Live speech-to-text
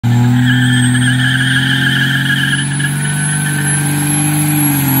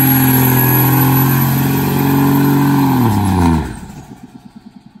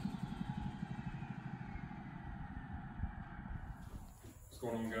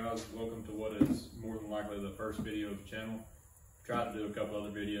guys, welcome to what is more than likely the first video of the channel. I've tried to do a couple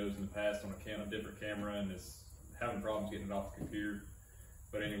other videos in the past on a different camera and it's having problems getting it off the computer.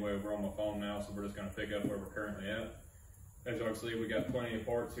 But anyway, we're on my phone now, so we're just going to pick up where we're currently at. As y'all can see, we got plenty of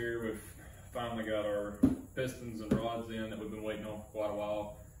parts here. We've finally got our pistons and rods in that we've been waiting on for quite a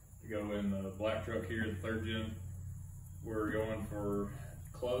while to go in the black truck here, the 3rd gen. We're going for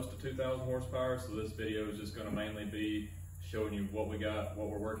close to 2,000 horsepower, so this video is just going to mainly be showing you what we got, what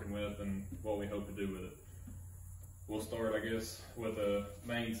we're working with, and what we hope to do with it. We'll start, I guess, with a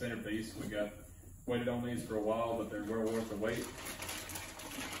main centerpiece. We got waited on these for a while, but they're well worth the wait.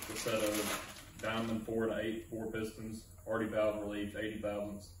 It's a set of Diamond 4-8 4-pistons, RD valve relief, 80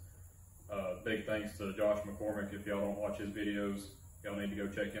 thousandths. Big thanks to Josh McCormick. If y'all don't watch his videos, y'all need to go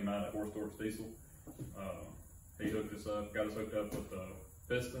check him out at Horse Torch Diesel. He hooked us up, got us hooked up with the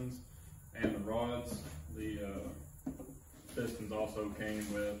pistons and the rods. The pistons also came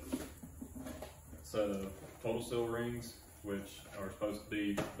with a set of total seal rings, which are supposed to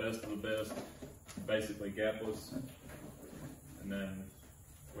be best of the best, basically gapless. And then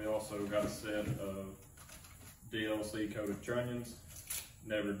we also got a set of DLC coated trunnions.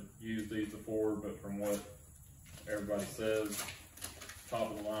 Never used these before, but from what everybody says,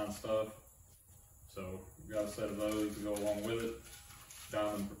 top of the line stuff. So we've got a set of those to go along with it.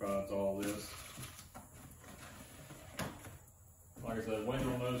 Diamond provides all this. Like I said, waiting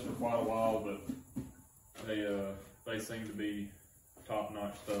on those for quite a while, but they seem to be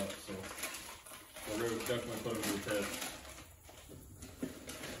top-notch stuff, so we'll definitely put them to the test.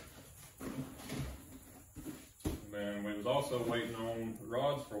 And we was also waiting on the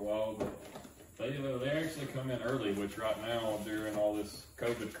rods for a while, but they actually come in early, which right now during all this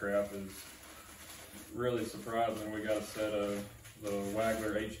COVID crap is really surprising. We got a set of the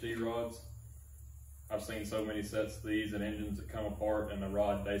Wagler HD rods. I've seen so many sets of these and engines that come apart and the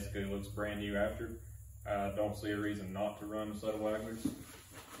rod basically looks brand new after. I don't see a reason not to run a set of Waglers.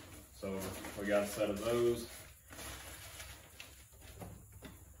 So we got a set of those.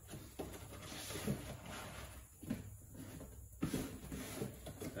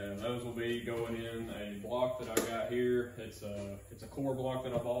 And those will be going in a block that I got here. It's a core block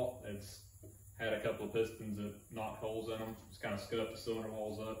that I bought. It's had a couple of pistons that knocked holes in them. It's kind of scuffed the cylinder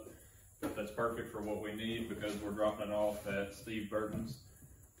holes up. But that's perfect for what we need because we're dropping it off at Steve Burton's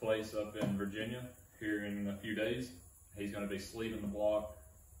place up in Virginia here in a few days. He's going to be sleeving the block,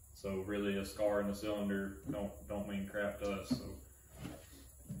 so really a scar in the cylinder don't mean crap to us. So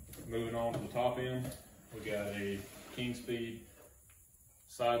moving on to the top end, we got a King Speed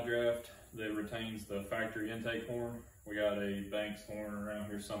side draft that retains the factory intake horn. We got a Banks horn around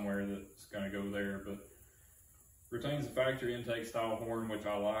here somewhere that's going to go there, but retains the factory intake style horn, which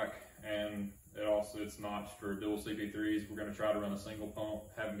I like, and it's notched for dual CP3s. We're going to try to run a single pump.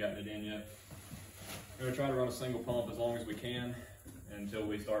 Haven't gotten it in yet. We're going to try to run a single pump as long as we can until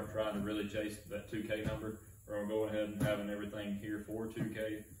we start trying to really chase that 2K number. We're going to go ahead and having everything here for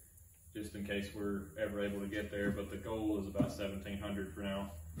 2K, just in case we're ever able to get there, but the goal is about 1,700 for now.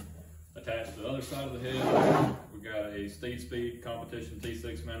 Attached to the other side of the head, we got a Steed Speed Competition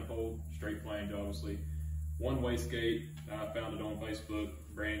T6 manifold, straight flange obviously. One wastegate, I found it on Facebook,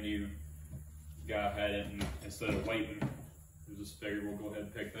 brand new. Guy had it, and instead of waiting, we just figured we'll go ahead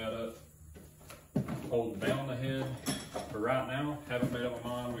and pick that up. Holding down the head, for right now, haven't made up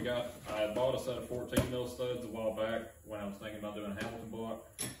my mind. I had bought a set of 14 mil studs a while back when I was thinking about doing a Hamilton block,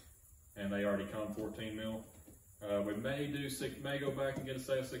 and they already come 14 mil. We may go back and get a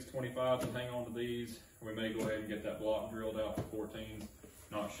set of 625s and hang on to these. We may go ahead and get that block drilled out for 14s.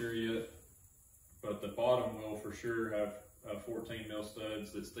 Not sure yet. But the bottom will for sure have 14 mil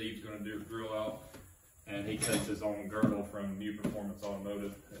studs that Steve's going to drill out. And he cuts his own girdle from New Performance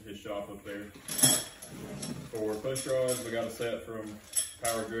Automotive at his shop up there. For push rods, we got a set from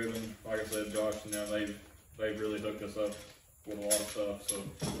Power Driven. Like I said, Josh, they've really hooked us up with a lot of stuff. So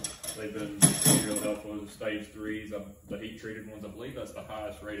they've been real helpful with stage 3s, the heat treated ones. I believe that's the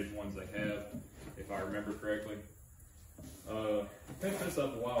highest rated ones they have, if I remember correctly. I picked this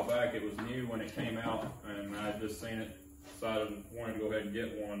up a while back. It was new when it came out, and I had just seen it, decided wanted to go ahead and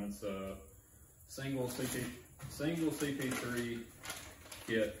get one. It's a single CP3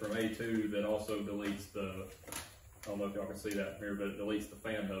 kit from A2 that also deletes the, I don't know if y'all can see that here, but it deletes the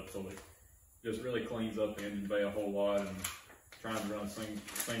fan hub, so it just really cleans up the engine bay a whole lot. And trying to run a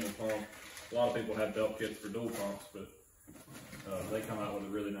single pump, a lot of people have belt kits for dual pumps, but they come out with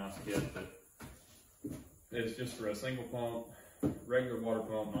a really nice kit that it's just for a single pump, regular water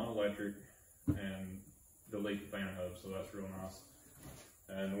pump, non-electric, and delete the fan hub, so that's real nice.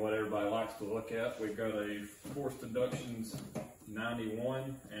 And what everybody likes to look at, we've got a forced inductions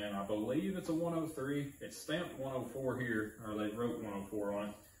 91, and I believe it's a 103. It's stamped 104 here, or they wrote 104 on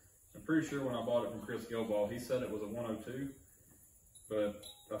it. I'm pretty sure when I bought it from Chris Gilball, he said it was a 102, but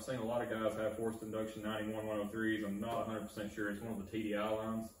I've seen a lot of guys have forced induction 91 103s. I'm not 100% sure. It's one of the TDI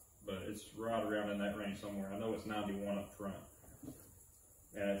lines, but it's right around in that range somewhere. I know it's 91 up front,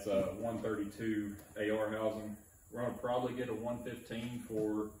 and it's a 132 AR housing. We're gonna probably get a 115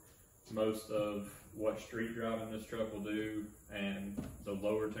 for most of what street driving this truck will do and the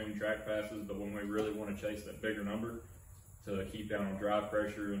lower tune track passes, but when we really want to chase that bigger number to keep down on drive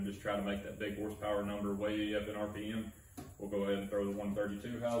pressure and just try to make that big horsepower number way up in RPM, we'll go ahead and throw the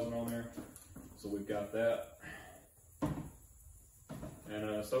 132 housing on there. So we've got that.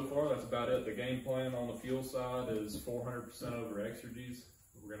 And so far that's about it. The game plan on the fuel side is 400% over Exergy's.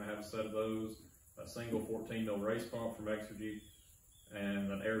 We're gonna have a set of those, a single 14 mil race pump from Exergy,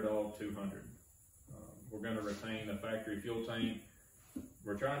 and an Air Dog 200. We're going to retain a factory fuel tank.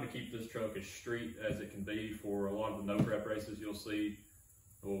 We're trying to keep this truck as street as it can be for a lot of the no prep races you'll see.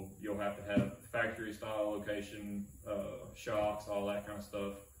 You'll have to have factory style location, shocks, all that kind of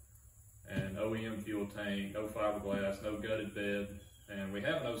stuff, and OEM fuel tank, no fiberglass, no gutted bed, and we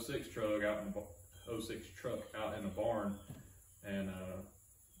have an 06 truck out in the barn, and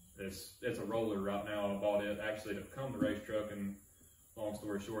it's a roller right now. I bought it actually to become the race truck, and long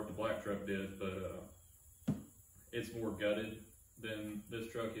story short, the black truck did, but it's more gutted than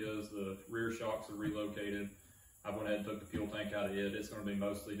this truck is. The rear shocks are relocated. I went ahead and took the fuel tank out of it. It's going to be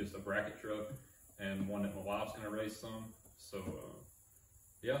mostly just a bracket truck and one that my wife's going to race some. So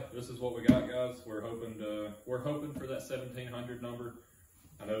yeah, this is what we got, guys. We're hoping for that 1700 number.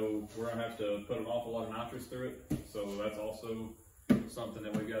 I know we're going to have to put an awful lot of nitrous through it, so that's also something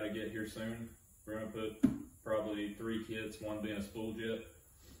that we got to get here soon. We're going to put probably 3 kits, one being a spool jet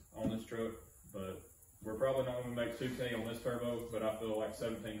on this truck, but we're probably not going to make 2K on this turbo, but I feel like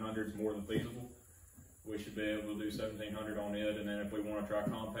 1700 is more than feasible. We should be able to do 1700 on it, and then if we want to try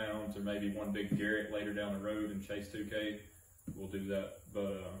compounds or maybe one big Garrett later down the road and chase 2K, we'll do that.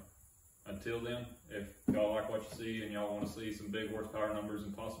 But until then, if y'all like what you see and y'all want to see some big horsepower numbers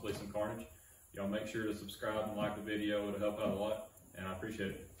and possibly some carnage, y'all make sure to subscribe and like the video. It'll help out a lot, and I appreciate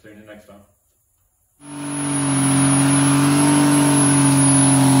it. Tune in next time.